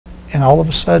And all of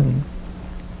a sudden,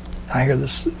 I hear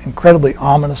this incredibly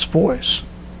ominous voice.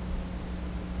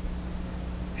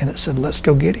 And it said, "Let's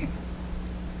go get him."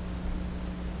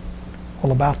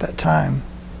 Well, about that time,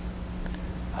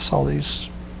 I saw these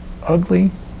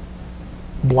ugly,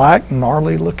 black,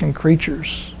 gnarly-looking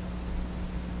creatures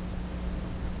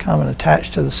come and attach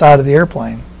to the side of the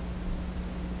airplane.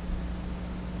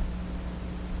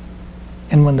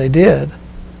 And when they did,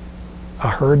 I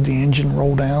heard the engine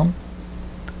roll down.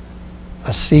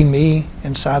 I see me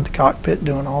inside the cockpit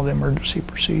doing all the emergency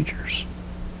procedures.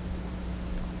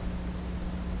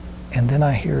 And then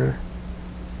I hear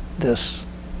this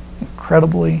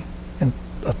incredibly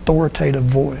authoritative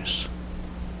voice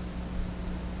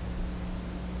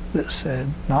that said,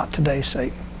 "Not today,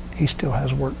 Satan. He still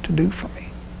has work to do for me."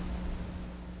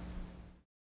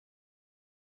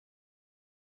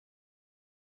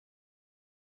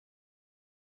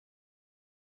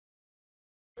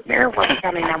 Meriwether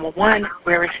County 911,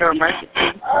 where is your emergency?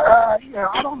 Yeah,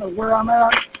 I don't know where I'm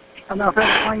at. I've had a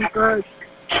plane crash.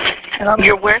 And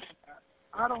You're where?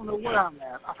 I don't know where I'm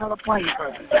at. I've had a plane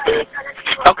crash.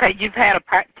 Okay, you've had a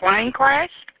plane crash?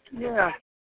 Yeah.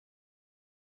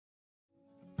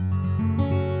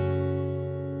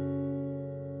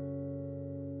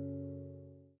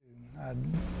 I'd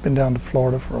been down to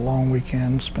Florida for a long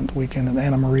weekend, spent the weekend at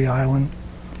Anna Maria Island,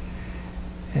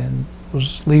 and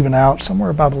was leaving out somewhere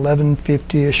about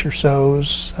 11:50-ish or so.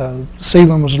 The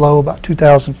ceiling was low, about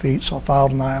 2,000 feet, so I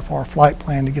filed an IFR flight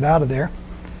plan to get out of there.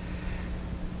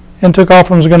 And took off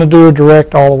and was going to do a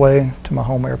direct all the way to my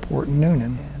home airport in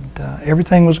Noonan. And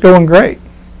everything was going great.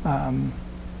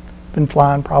 Been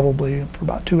flying probably for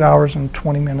about 2 hours and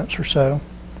 20 minutes or so.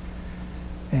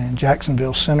 And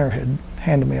Jacksonville Center had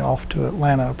handed me off to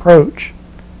Atlanta approach,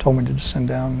 told me to descend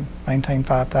down, maintain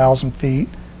 5,000 feet.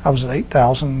 I was at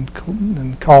 8,000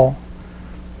 and call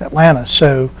Atlanta.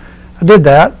 So I did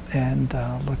that and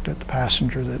looked at the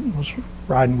passenger that was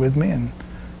riding with me and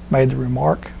made the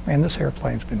remark, "Man, this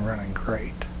airplane's been running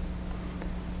great."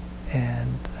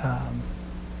 And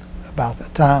about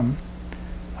that time,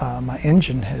 my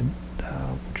engine had,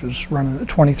 which was running at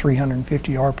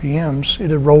 2,350 RPMs, it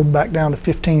had rolled back down to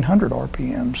 1,500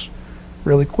 RPMs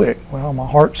really quick. Well, my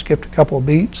heart skipped a couple of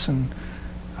beats and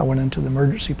I went into the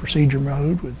emergency procedure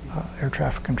mode with air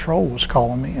traffic control was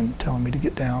calling me and telling me to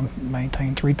get down and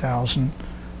maintain 3,000,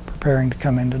 preparing to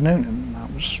come into Noonan. I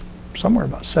was somewhere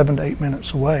about 7 to 8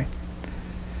 minutes away.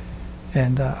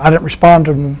 And I didn't respond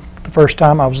to them the first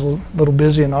time. I was a little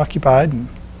busy and occupied. And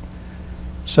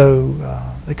so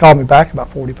they called me back about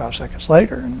 45 seconds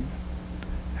later and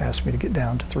asked me to get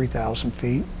down to 3,000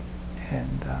 feet.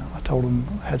 And I told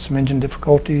them I had some engine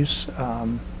difficulties.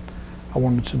 I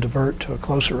wanted to divert to a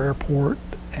closer airport,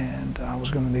 and I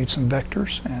was going to need some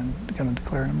vectors and going to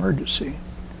declare an emergency.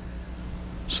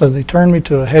 So they turned me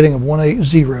to a heading of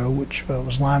 180, which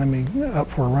was lining me up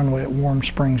for a runway at Warm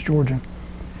Springs, Georgia.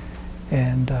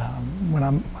 And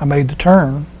when I made the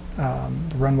turn,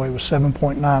 the runway was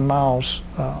 7.9 miles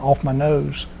off my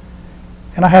nose,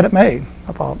 and I had it made.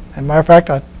 I thought, as a matter of fact,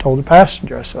 I told the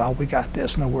passenger, I said, "Oh, we got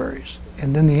this, no worries."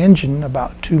 And then the engine,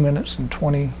 about 2 minutes and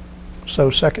 20 so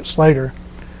seconds later,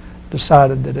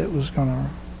 decided that it was going to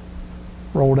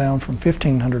roll down from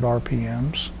 1,500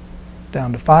 RPMs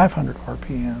down to 500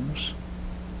 RPMs,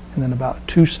 and then about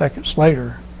 2 seconds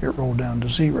later, it rolled down to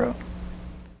 0.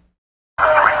 We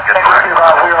are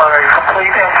a complete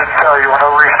engine failure.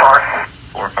 No restart.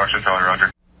 4 Foxtrot Charlie, roger.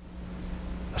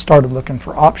 I started looking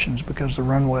for options because the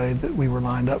runway that we were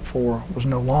lined up for was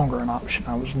no longer an option.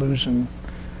 I was losing,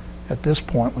 at this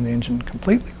point when the engine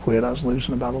completely quit, I was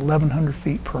losing about 1,100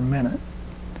 feet per minute.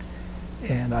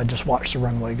 And I just watched the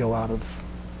runway go out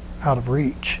of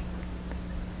reach.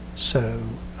 So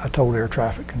I told air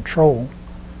traffic control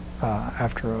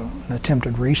after an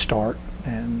attempted restart,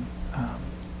 and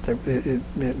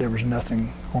there was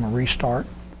nothing on a restart.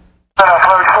 We're not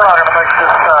going to make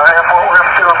this airport. We're going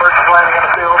to do emergency landing in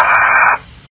the field.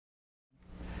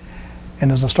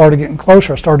 And as I started getting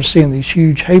closer, I started seeing these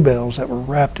huge hay bales that were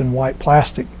wrapped in white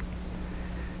plastic.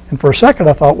 And for a second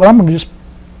I thought, well, I'm going to just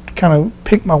kind of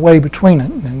pick my way between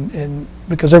it, and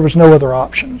because there was no other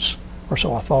options, or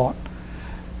so I thought.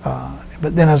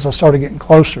 But then as I started getting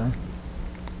closer,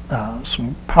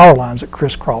 some power lines that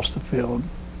crisscrossed the field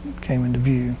came into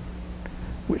view,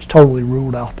 which totally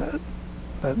ruled out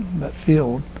that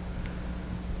field.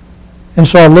 And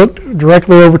so I looked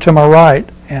directly over to my right,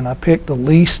 and I picked the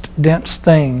least dense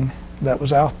thing that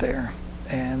was out there.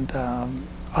 And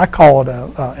I call it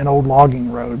an old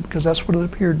logging road, because that's what it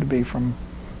appeared to be from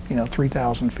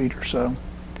 3,000 feet or so.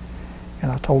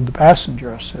 And I told the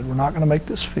passenger, I said, "We're not going to make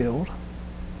this field.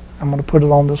 I'm going to put it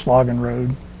on this logging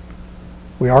road.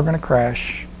 We are going to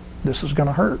crash. This is going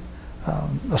to hurt.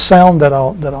 A sound that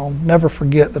I'll never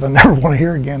forget, that I never want to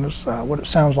hear again, is what it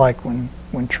sounds like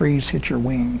when trees hit your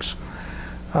wings.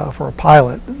 For a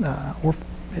pilot,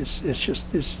 it's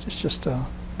just a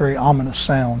very ominous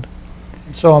sound.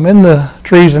 So I'm in the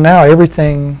trees, and now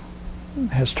everything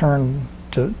has turned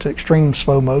to extreme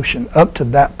slow motion. Up to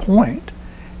that point,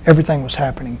 everything was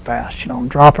happening fast. I'm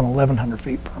dropping 1,100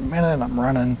 feet per minute. I'm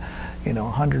running,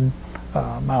 100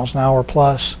 miles an hour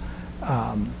plus.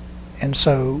 And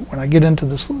so when I get into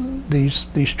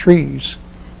these trees,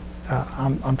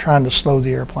 I'm trying to slow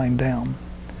the airplane down.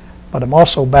 But I'm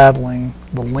also battling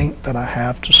the length that I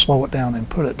have to slow it down and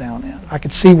put it down in. I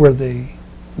could see where the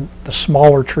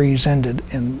smaller trees ended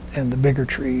and the bigger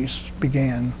trees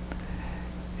began.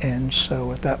 And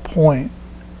so at that point,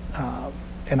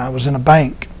 and I was in a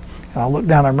bank, and I looked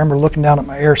down. I remember looking down at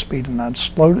my airspeed, and I'd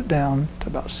slowed it down to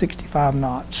about 65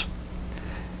 knots.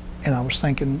 And I was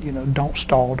thinking, don't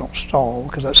stall,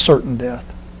 because that's certain death.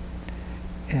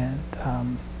 And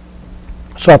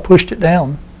so I pushed it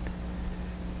down.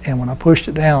 And when I pushed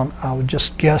it down, I would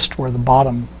just guessed where the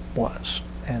bottom was.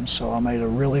 And so I made a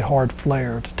really hard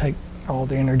flare to take all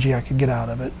the energy I could get out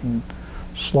of it and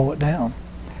slow it down.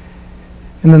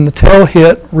 And then the tail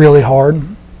hit really hard,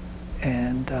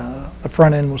 and the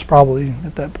front end was probably,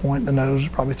 at that point, the nose was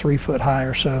probably 3 foot high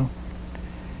or so.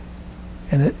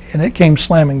 And it came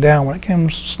slamming down. When it came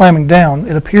slamming down,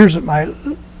 it appears that my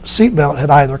seatbelt had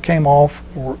either came off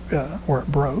or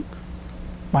it broke.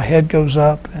 My head goes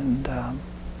up, and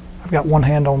I've got one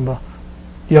hand on the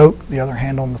yoke, the other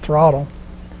hand on the throttle.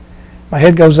 My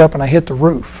head goes up, and I hit the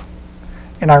roof.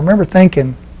 And I remember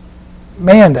thinking,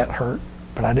 man, that hurt,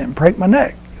 but I didn't break my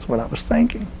neck, is what I was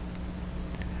thinking.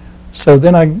 So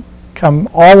then I come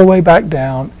all the way back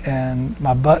down, and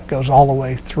my butt goes all the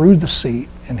way through the seat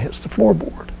and hits the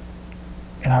floorboard.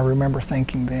 And I remember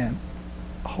thinking then,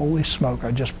 holy smoke,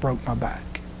 I just broke my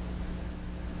back.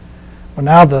 Well,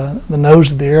 now the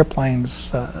nose of the airplane's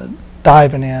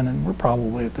diving in, and we're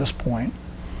probably at this point,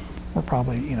 we're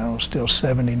probably, still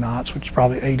 70 knots, which is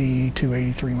probably 82,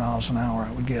 83 miles an hour,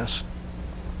 I would guess.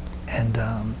 And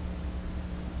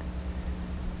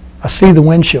I see the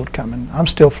windshield coming. I'm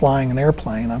still flying an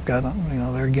airplane. I've got,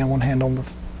 there again, one hand on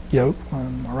the yoke,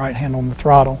 and my right hand on the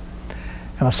throttle.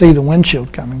 And I see the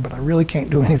windshield coming, but I really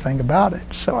can't do anything about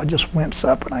it. So I just wince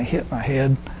up and I hit my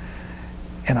head.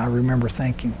 And I remember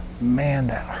thinking, man,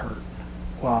 that hurt.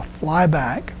 Well, I fly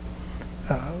back,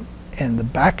 and the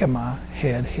back of my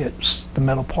head hits the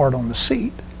metal part on the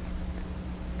seat.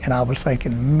 And I was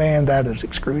thinking, man, that is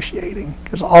excruciating,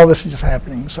 because all this is just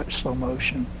happening in such slow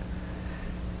motion.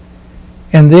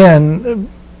 And then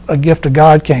a gift of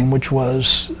God came, which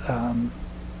was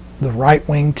the right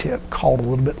wingtip caught a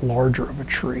little bit larger of a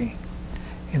tree.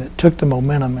 And it took the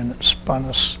momentum and it spun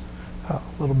us a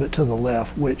little bit to the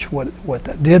left, which what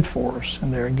that did for us,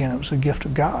 and there again, it was a gift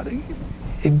of God.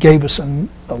 It gave us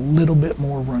a little bit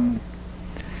more room.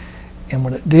 And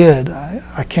when it did,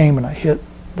 I came and I hit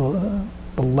the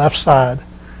left side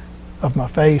of my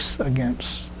face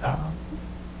against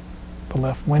the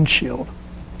left windshield.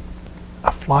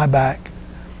 I fly back.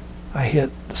 I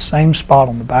hit the same spot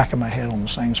on the back of my head on the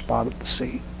same spot at the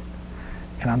seat.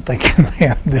 And I'm thinking,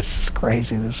 man, this is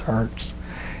crazy. This hurts.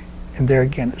 And there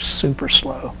again, it's super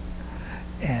slow.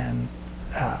 And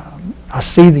I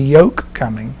see the yoke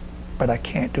coming, but I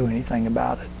can't do anything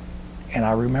about it. And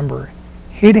I remember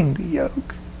hitting the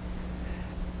yoke,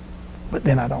 but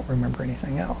then I don't remember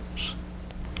anything else.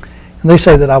 And they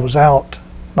say that I was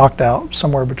knocked out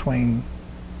somewhere between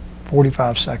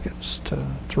 45 seconds to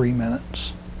 3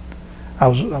 minutes. I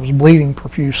was bleeding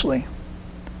profusely.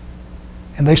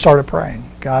 And they started praying,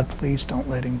 God, please don't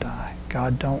let him die.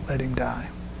 God, don't let him die.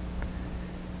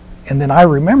 And then I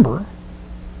remember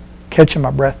catching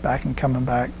my breath back and coming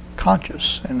back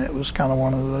conscious. And it was kind of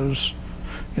one of those,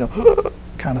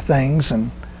 kind of things.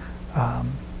 And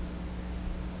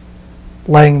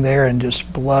laying there, and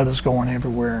just blood is going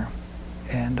everywhere.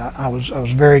 And I was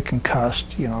very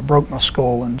concussed. I broke my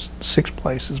skull in 6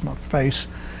 places. My face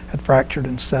had fractured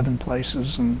in 7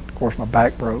 places, and of course my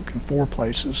back broke in 4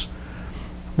 places.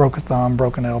 Broke a thumb,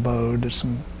 broke an elbow, did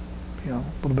some, a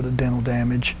little bit of dental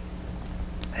damage.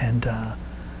 And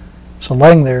so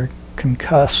laying there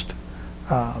concussed,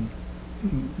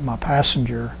 my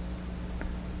passenger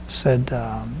said,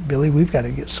 Billy, we've got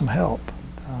to get some help.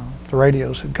 The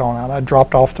radios had gone out. I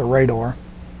dropped off the radar.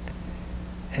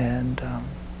 And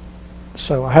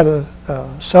so I had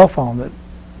a cell phone that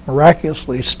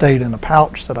miraculously stayed in a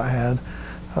pouch that I had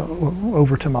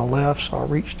over to my left, so I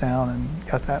reached down and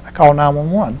got that. I called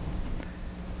 911.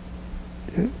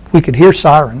 We could hear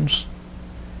sirens,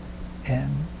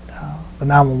 and the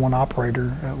 911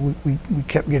 operator, we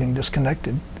kept getting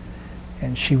disconnected,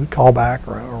 and she would call back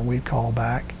or we'd call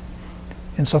back.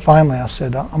 And so finally I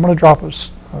said, I'm going to drop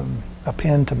a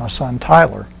pin to my son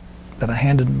Tyler. That I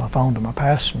handed my phone to my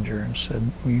passenger and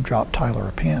said, will you drop Tyler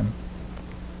a pin?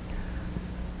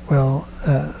 Well,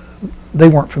 they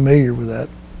weren't familiar with that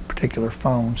particular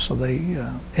phone, so they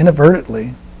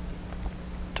inadvertently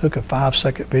took a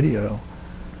 5-second video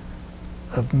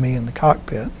of me in the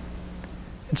cockpit.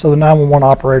 And so the 911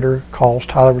 operator calls.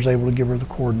 Tyler was able to give her the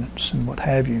coordinates and what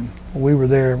have you. Well, we were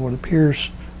there. What appears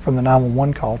from the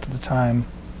 911 call to the time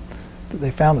that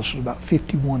they found us was about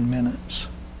 51 minutes.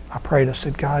 I prayed. I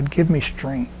said, God, give me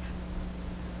strength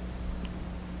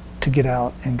to get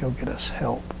out and go get us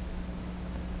help.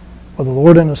 Well, the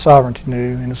Lord in His sovereignty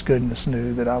knew, in His goodness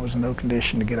knew, that I was in no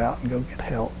condition to get out and go get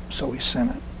help, so He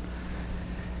sent it.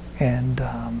 And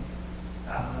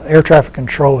air traffic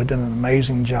control had done an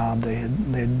amazing job. They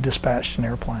had dispatched an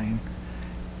airplane,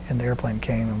 and the airplane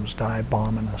came and was dive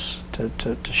bombing us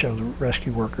to show the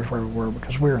rescue workers where we were,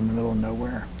 because we were in the middle of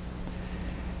nowhere.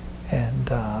 And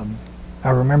I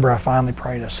remember I finally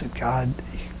prayed. I said, God,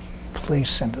 please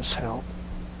send us help.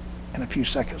 And a few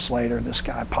seconds later, this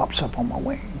guy pops up on my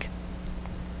wing.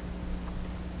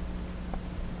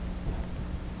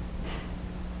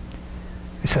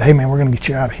 He said, hey man, we're going to get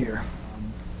you out of here.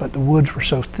 But the woods were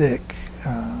so thick,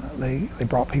 they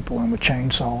brought people in with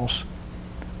chainsaws,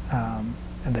 and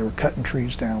they were cutting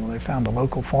trees down. Well, they found a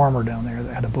local farmer down there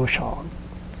that had a bush hog.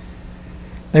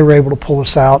 They were able to pull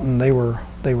us out, and they were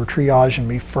triaging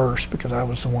me first because I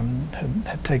was the one that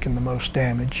had taken the most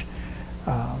damage.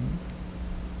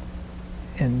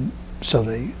 And so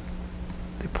they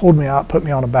pulled me out, put me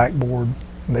on a backboard,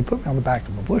 and they put me on the back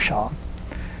of a bush hog.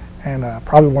 And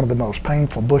probably one of the most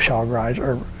painful bush hog rides,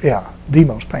 the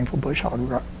most painful bush hog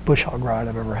ride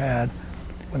I've ever had.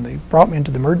 When they brought me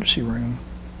into the emergency room,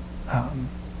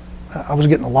 I was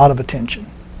getting a lot of attention.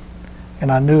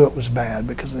 And I knew it was bad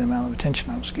because of the amount of attention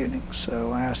I was getting.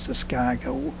 So I asked this guy, I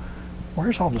go,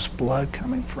 where's all this blood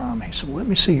coming from? He said, well, let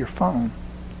me see your phone.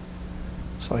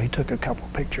 So he took a couple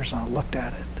of pictures and I looked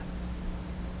at it.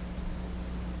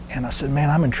 And I said, man,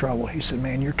 I'm in trouble. He said,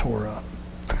 man, you're tore up.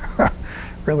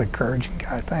 Really encouraging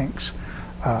guy, thanks.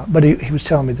 But he was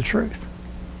telling me the truth.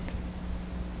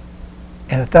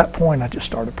 And at that point, I just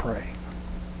started praying.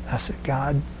 I said,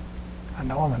 God, I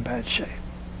know I'm in bad shape.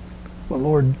 But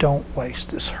Lord, don't waste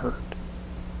this hurt.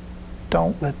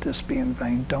 Don't let this be in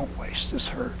vain. Don't waste this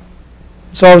hurt.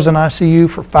 So I was in ICU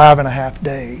for 5.5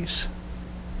 days.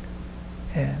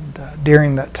 And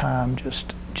during that time,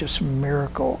 just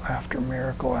miracle after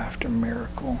miracle after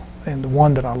miracle. And the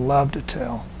one that I love to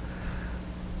tell,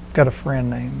 I've got a friend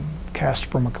named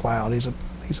Casper McLeod.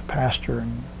 He's a pastor,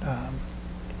 and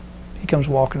he comes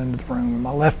walking into the room. In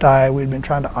my left eye, we'd been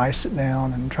trying to ice it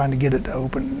down and trying to get it to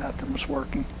open, and nothing was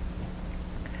working.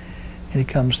 And he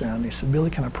comes down and he said, Billy,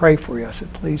 can I pray for you? I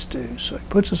said, please do. So he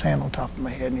puts his hand on top of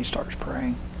my head and he starts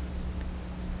praying.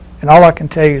 And all I can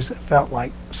tell you is it felt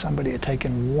like somebody had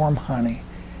taken warm honey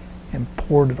and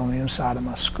poured it on the inside of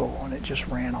my skull, and it just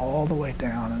ran all the way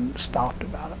down and stopped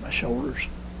about at my shoulders.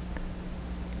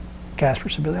 Casper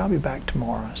said, Billy, I'll be back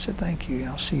tomorrow. I said, thank you, and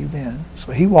I'll see you then.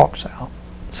 So he walks out.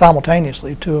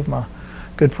 Simultaneously, two of my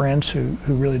good friends who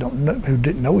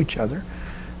didn't know each other,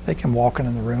 they come walking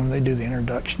in the room. They do the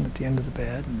introduction at the end of the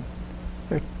bed, and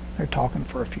they're talking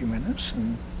for a few minutes,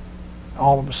 and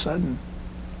all of a sudden,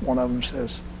 one of them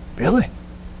says, Billy,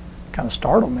 kind of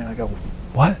startled me. And I go,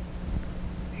 what?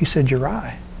 He said, your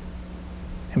eye.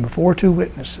 And before two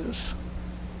witnesses,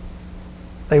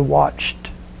 they were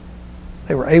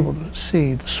able to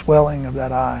see the swelling of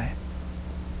that eye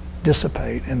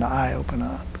dissipate and the eye open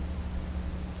up.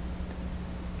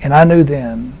 And I knew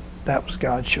then that was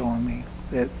God showing me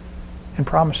that and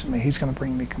promising me He's going to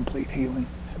bring me complete healing.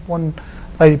 One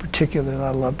lady in particular that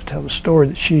I love to tell the story,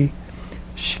 that she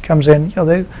comes in,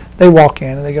 they walk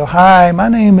in and they go, hi, my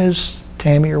name is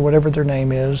Tammy, or whatever their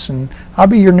name is, and I'll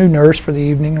be your new nurse for the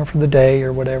evening or for the day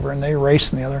or whatever, and they erase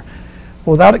the other.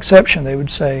 Well, without exception, they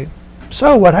would say,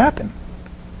 so what happened?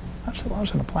 I said, well, I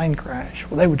was in a plane crash.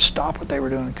 Well, they would stop what they were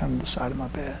doing and come to the side of my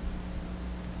bed.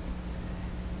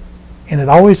 And it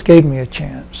always gave me a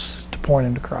chance to point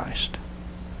into Christ.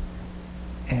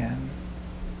 And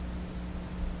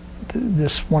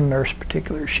this one nurse in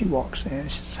particular, she walks in.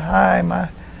 She says, hi,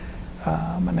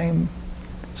 my name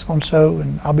is so-and-so,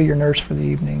 and I'll be your nurse for the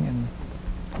evening. And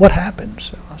what happened?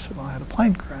 So I said, well, I had a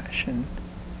plane crash. And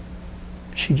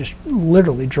she just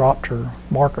literally dropped her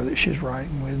marker that she was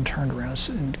writing with and turned around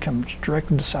and comes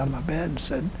directly to the side of my bed and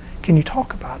said, can you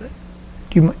talk about it?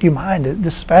 do you mind?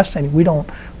 This is fascinating. We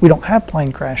don't have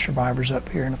plane crash survivors up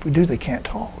here, and if we do, they can't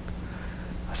talk.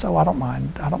 I said, I don't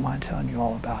mind telling you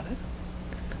all about it.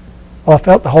 Well, I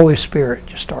felt the Holy Spirit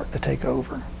just starting to take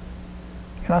over.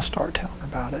 And I started telling her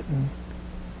about it. And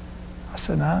I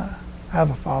said, I have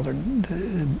a Father,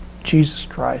 Jesus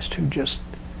Christ, who just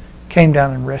came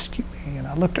down and rescued me. And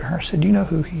I looked at her and said, do you know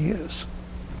who he is?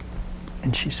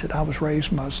 And she said, I was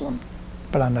raised Muslim,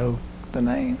 but I know the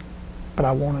name. But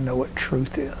I want to know what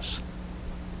truth is.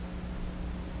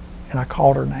 And I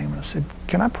called her name and I said,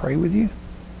 can I pray with you?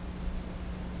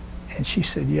 And she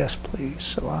said, yes, please.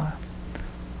 So I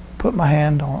put my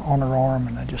hand on her arm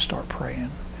and I just start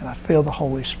praying. And I feel the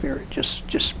Holy Spirit just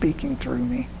speaking through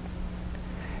me.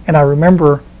 And I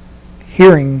remember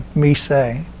hearing me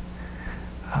say,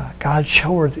 God,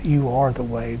 show her that you are the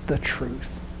way, the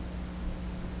truth,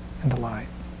 and the light.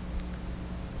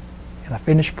 And I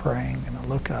finished praying and I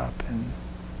look up and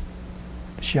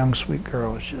this young sweet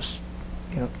girl is just,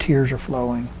 tears are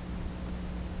flowing.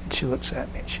 And she looks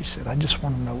at me and she said, I just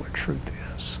want to know what truth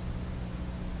is.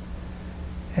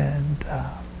 And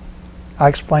I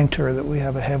explained to her that we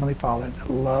have a Heavenly Father that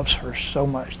loves her so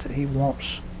much that he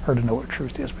wants her to know what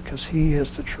truth is because he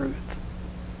is the truth.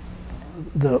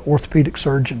 The orthopedic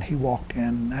surgeon, he walked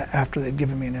in after they'd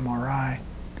given me an MRI.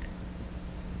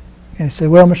 And he said,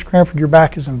 well, Mr. Cranford, your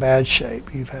back is in bad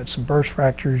shape. You've had some burst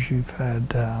fractures. You've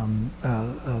had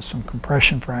some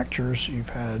compression fractures. You've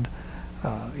had,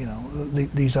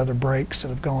 these other breaks that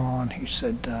have gone on. He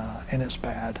said, and it's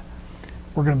bad.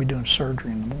 We're going to be doing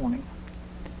surgery in the morning.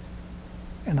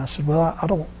 And I said, well, I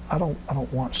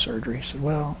don't want surgery. He said,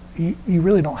 well, you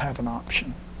really don't have an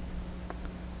option.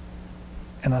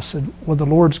 And I said, well, the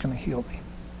Lord's going to heal me.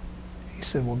 He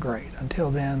said, well, great. Until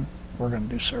then, we're going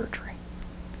to do surgery.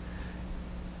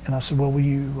 And I said, well, will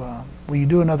you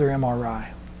do another MRI?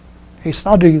 He said,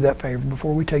 I'll do you that favor.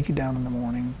 Before we take you down in the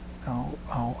morning,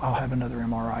 I'll have another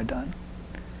MRI done.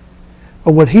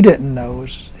 But what he didn't know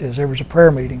is there was a prayer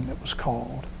meeting that was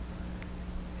called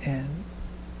and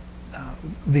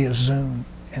via Zoom,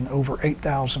 and over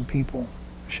 8,000 people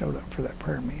showed up for that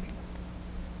prayer meeting.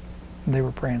 And they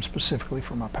were praying specifically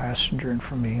for my passenger and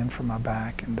for me and for my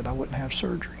back, and that I wouldn't have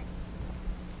surgery.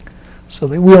 So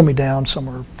they wheeled me down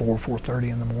somewhere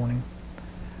 4:30 in the morning,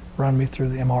 run me through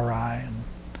the MRI, and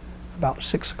about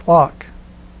 6 o'clock,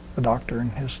 the doctor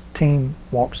and his team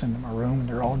walks into my room, and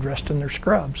they're all dressed in their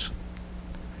scrubs.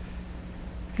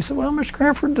 He said, well, Mr.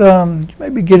 Cranford, you may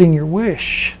be getting your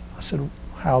wish. I said,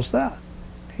 how's that?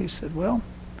 He said, well,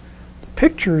 the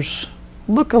pictures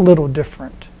look a little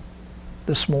different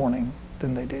this morning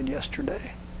than they did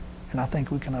yesterday, and I think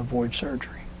we can avoid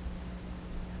surgery.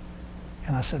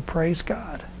 And I said, praise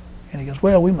God. And he goes,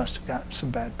 well, we must have gotten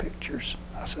some bad pictures.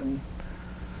 I said,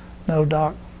 no,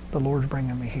 Doc, the Lord's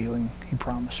bringing me healing. He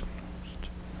promised me.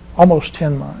 Almost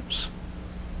 10 months.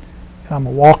 And I'm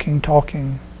a walking,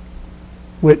 talking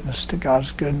witness to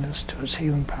God's goodness, to his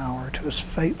healing power, to his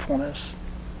faithfulness.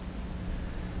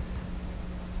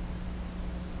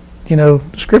 The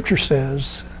Scripture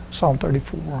says, Psalm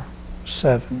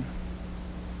 34:7,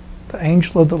 the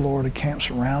angel of the Lord encamps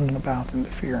around and about them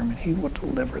that fear him, and he will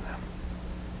deliver them.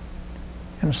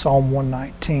 In Psalm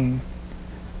 119,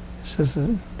 it says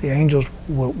that the angels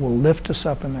will lift us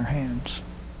up in their hands.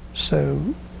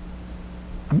 So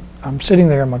I'm sitting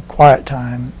there in my quiet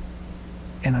time,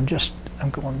 and I'm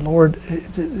going, Lord,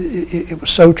 it was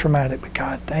so traumatic, but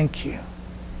God, thank you.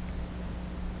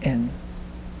 And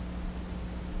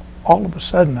all of a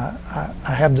sudden, I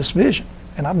have this vision,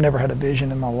 and I've never had a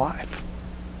vision in my life.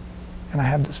 And I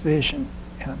have this vision,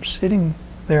 and I'm sitting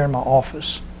there in my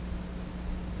office,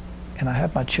 and I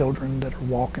have my children that are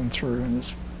walking through,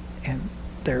 and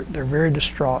they're very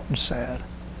distraught and sad.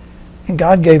 And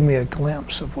God gave me a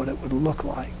glimpse of what it would look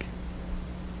like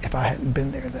if I hadn't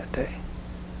been there that day.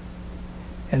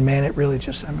 And man, it really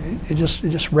it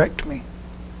just wrecked me.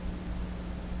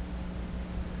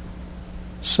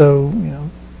 So,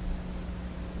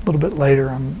 a little bit later,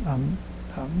 I'm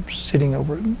sitting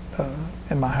over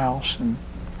in my house, and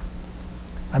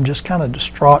I'm just kind of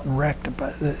distraught and wrecked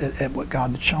at what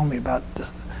God had shown me about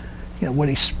what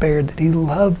he spared, that he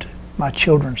loved my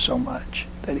children so much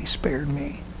that he spared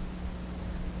me.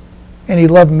 And he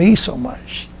loved me so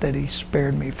much that he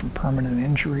spared me from permanent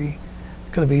injury.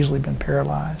 Could have easily been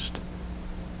paralyzed.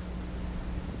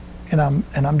 And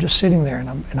I'm just sitting there, and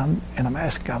I'm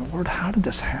asking God, Lord, how did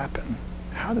this happen?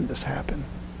 How did this happen?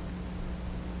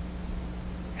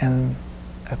 And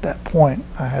at that point,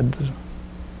 I had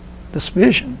this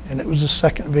vision, and it was the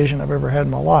second vision I've ever had in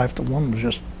my life. The one was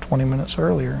just 20 minutes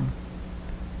earlier. And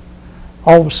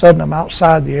all of a sudden, I'm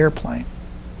outside the airplane,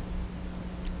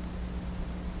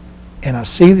 And I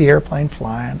see the airplane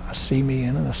flying. I see me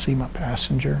in it. I see my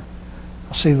passenger.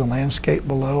 I see the landscape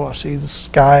below. I see the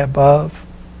sky above.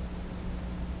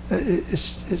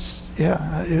 It's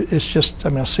just, I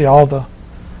mean, I see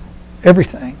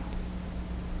everything.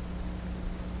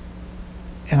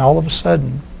 And all of a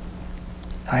sudden,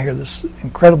 I hear this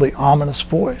incredibly ominous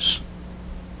voice.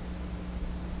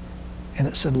 And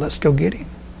it said, "Let's go get him."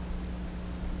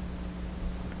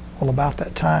 Well, about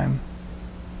that time,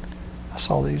 I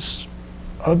saw these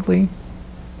ugly,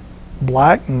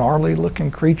 black,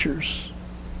 gnarly-looking creatures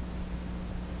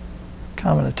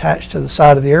come and attach to the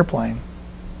side of the airplane.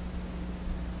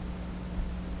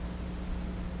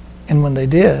 And when they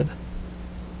did,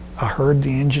 I heard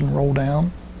the engine roll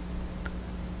down.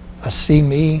 I see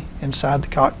me inside the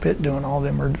cockpit doing all the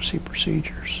emergency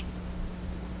procedures.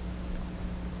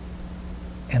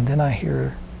 And then I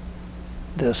hear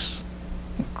this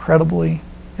incredibly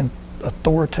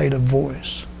authoritative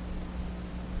voice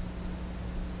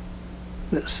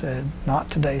that said, "Not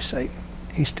today, Satan.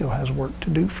 He still has work to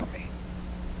do for me."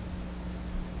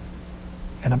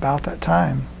 And about that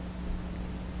time,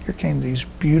 here came these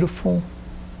beautiful,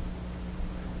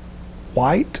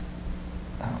 white,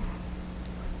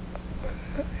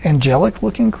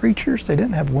 angelic-looking creatures. They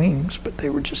didn't have wings, but they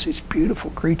were just these beautiful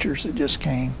creatures that just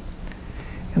came.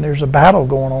 And there's a battle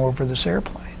going on over this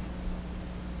airplane.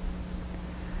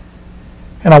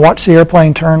 And I watched the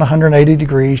airplane turn 180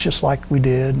 degrees, just like we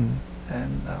did,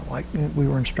 and like we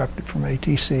were instructed from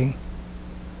ATC.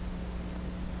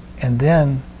 And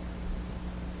then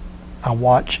I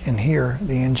watch and hear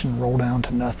the engine roll down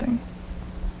to nothing.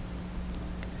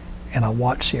 And I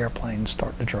watch the airplane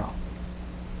start to drop.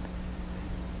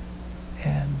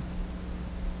 And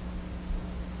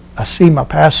I see my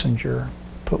passenger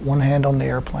put one hand on the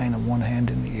airplane and one hand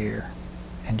in the air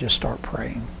and just start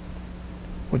praying,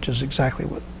 which is exactly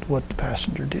what the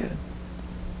passenger did.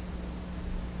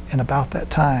 And about that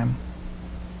time,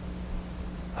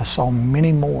 I saw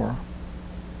many more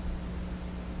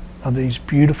of these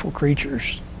beautiful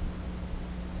creatures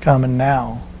come, and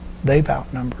now they've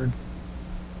outnumbered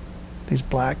these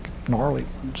black, gnarly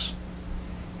ones.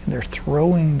 And they're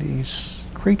throwing these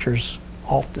creatures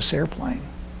off this airplane.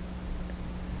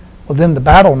 Well, then the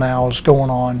battle now is going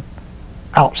on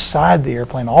outside the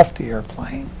airplane, off the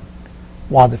airplane,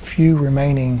 while the few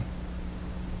remaining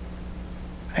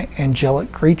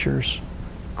angelic creatures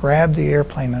grab the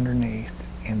airplane underneath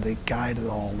and they guide it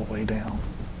all the way down.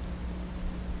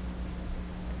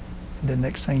 And the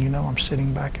next thing you know, I'm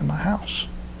sitting back in my house.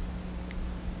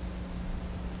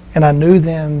 And I knew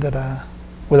then that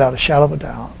without a shadow of a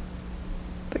doubt,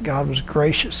 that God was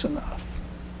gracious enough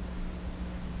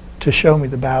to show me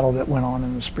the battle that went on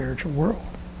in the spiritual world.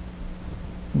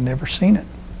 Never seen it.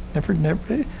 Never.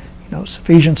 You know, it's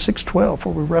Ephesians 6:12,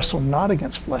 "For we wrestle not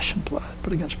against flesh and blood,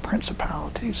 but against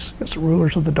principalities, against the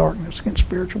rulers of the darkness, against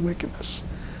spiritual wickedness."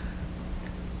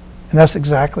 And that's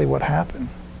exactly what happened.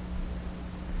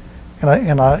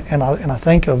 And I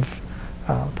think of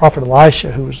Prophet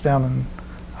Elisha, who was down in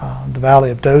the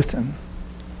valley of Dothan,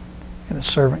 and a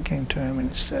servant came to him and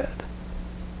he said,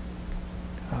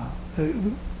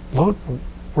 "Look,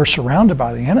 we're surrounded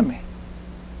by the enemy."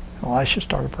 And Elisha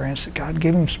started praying and said, "God,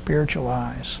 give him spiritual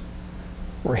eyes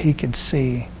where he could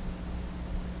see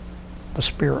the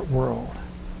spirit world."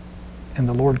 And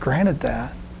the Lord granted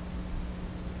that.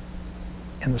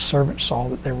 And the servant saw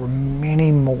that there were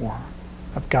many more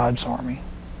of God's army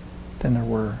than there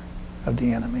were of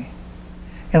the enemy.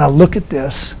 And I look at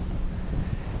this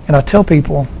and I tell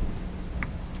people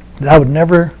that I would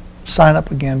never sign up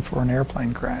again for an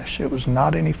airplane crash. It was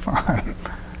not any fun.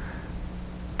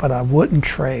 But I wouldn't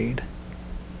trade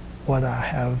what I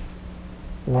have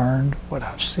learned, what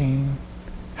I've seen,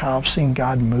 how I've seen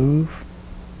God move,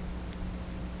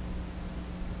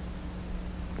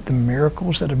 the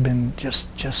miracles that have been just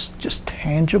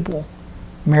tangible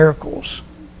miracles.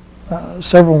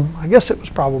 I guess it was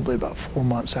probably about 4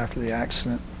 months after the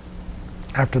accident,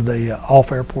 after the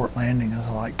off-airport landing, as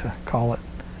I like to call it.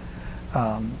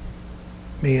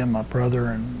 Me and my brother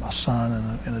and my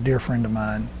son and a dear friend of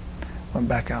mine went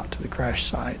back out to the crash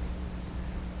site.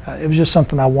 It was just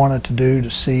something I wanted to do, to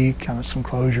see kind of some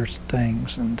closure to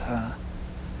things, and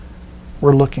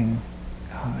we're looking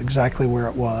exactly where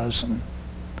it was, and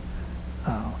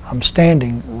I'm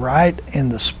standing right in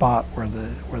the spot where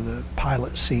the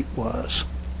pilot seat was,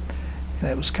 and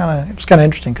it was kind of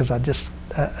interesting because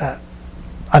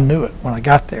I knew it when I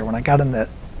got there. When I got in that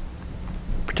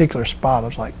particular spot, I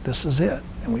was like, "This is it,"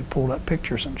 and we pulled up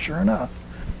pictures, and sure enough,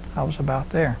 I was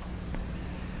about there.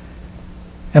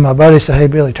 And my buddy said, "Hey,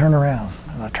 Billy, turn around."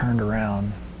 And I turned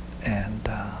around, and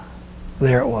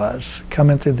there it was,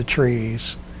 coming through the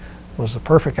trees, was the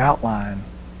perfect outline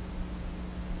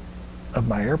of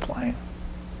my airplane.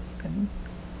 And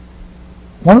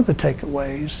one of the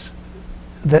takeaways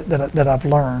that I've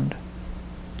learned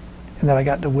and that I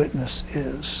got to witness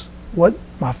is what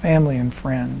my family and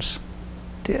friends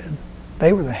did.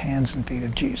 They were the hands and feet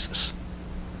of Jesus.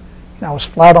 You know, I was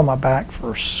flat on my back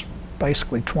for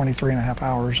basically 23 and a half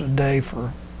hours a day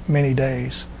for many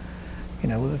days, you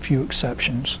know, with a few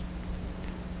exceptions.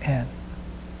 And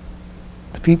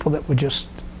the people that would just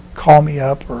call me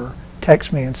up or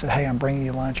text me and say, hey, I'm bringing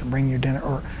you lunch, I'm bringing you dinner,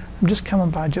 or I'm just coming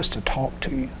by just to talk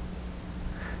to you.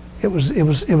 It was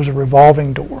a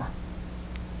revolving door.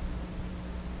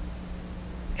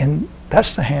 And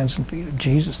that's the hands and feet of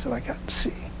Jesus that I got to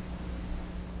see.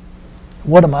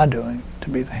 What am I doing to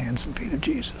be the hands and feet of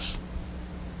Jesus?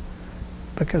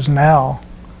 Because now,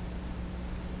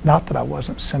 not that I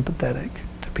wasn't sympathetic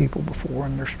to people before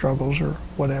and their struggles or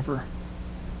whatever,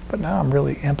 but now I'm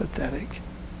really empathetic.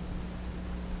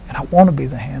 And I want to be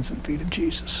the hands and feet of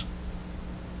Jesus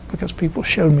because people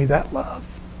showed me that love.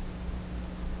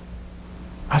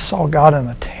 I saw God in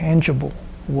a tangible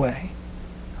way.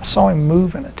 I saw him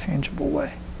move in a tangible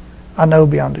way. I know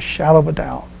beyond a shadow of a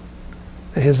doubt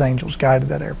that his angels guided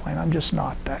that airplane. I'm just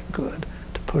not that good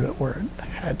to put it where it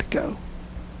had to go.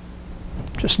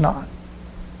 Just not.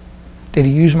 Did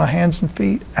he use my hands and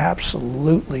feet?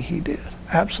 Absolutely he did.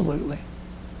 Absolutely.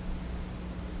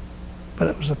 But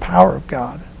it was the power of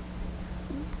God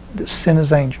that sent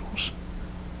his angels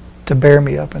to bear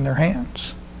me up in their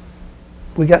hands.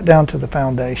 We got down to the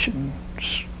foundation.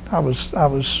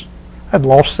 I'd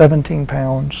lost 17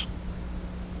 pounds.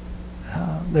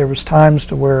 There was times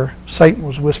to where Satan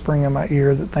was whispering in my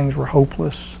ear that things were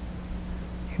hopeless.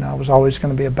 You know, I was always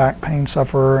going to be a back pain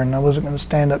sufferer, and I wasn't going to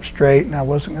stand up straight, and I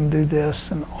wasn't going to do this,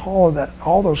 and all of that,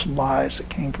 all those lies that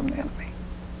came from the enemy.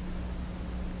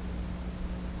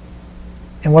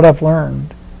 And what I've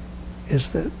learned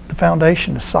is that the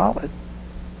foundation is solid.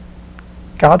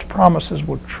 God's promises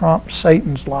will trump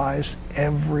Satan's lies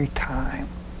every time.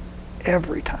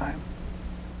 Every time.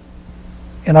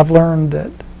 And I've learned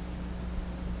that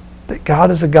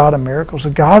God is a God of miracles, a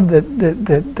God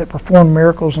that performed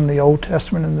miracles in the Old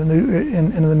Testament and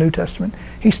in the New Testament.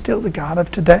 He's still the God of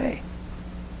today.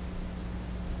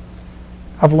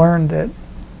 I've learned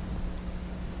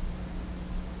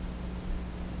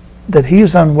that he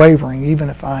is unwavering even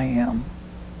if I am.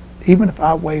 Even if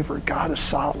I waver, God is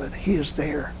solid. He is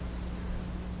there.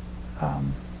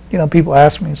 You know, people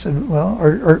ask me and said, well,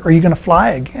 are you going to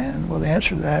fly again? Well, the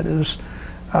answer to that is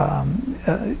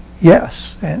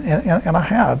yes, and I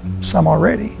have some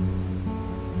already.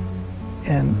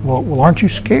 And, well, aren't you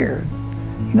scared?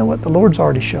 You know what? The Lord's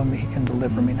already shown me he can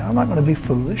deliver me. Now, I'm not going to be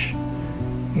foolish.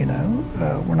 You know,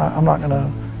 I'm not going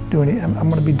to do any. I'm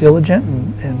going to be diligent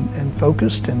and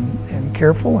focused and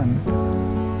careful and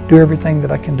do everything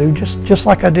that I can do, just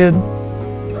like I did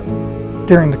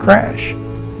during the crash.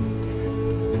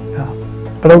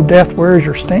 But oh, death, where is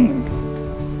your sting?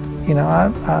 You know, I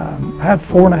had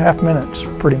 4.5 minutes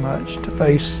pretty much to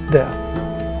face death,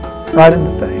 right in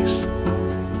the face.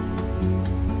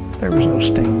 There was no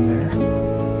sting there.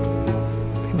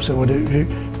 People said, well,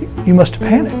 you must have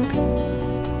panicked.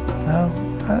 No,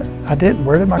 I didn't.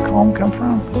 Where did my calm come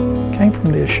from? It came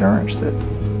from the assurance that,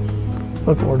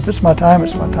 look, Lord, if it's my time,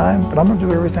 it's my time, but I'm going to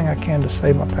do everything I can to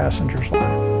save my passenger's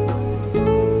life.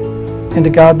 And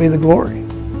to God be the glory.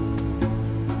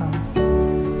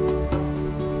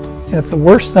 And if the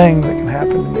worst thing that can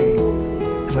happen to me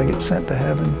is I get sent to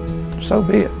heaven, so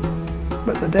be it.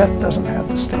 But the death doesn't have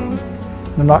the sting.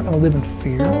 And I'm not going to live in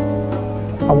fear.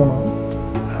 I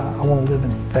want to live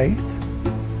in faith.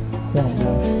 I want to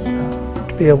live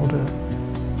to be able to,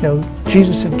 you know,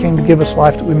 Jesus said came to give us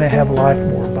life that we may have life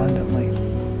more abundantly.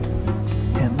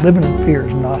 And living in fear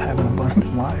is not having an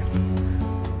abundant life.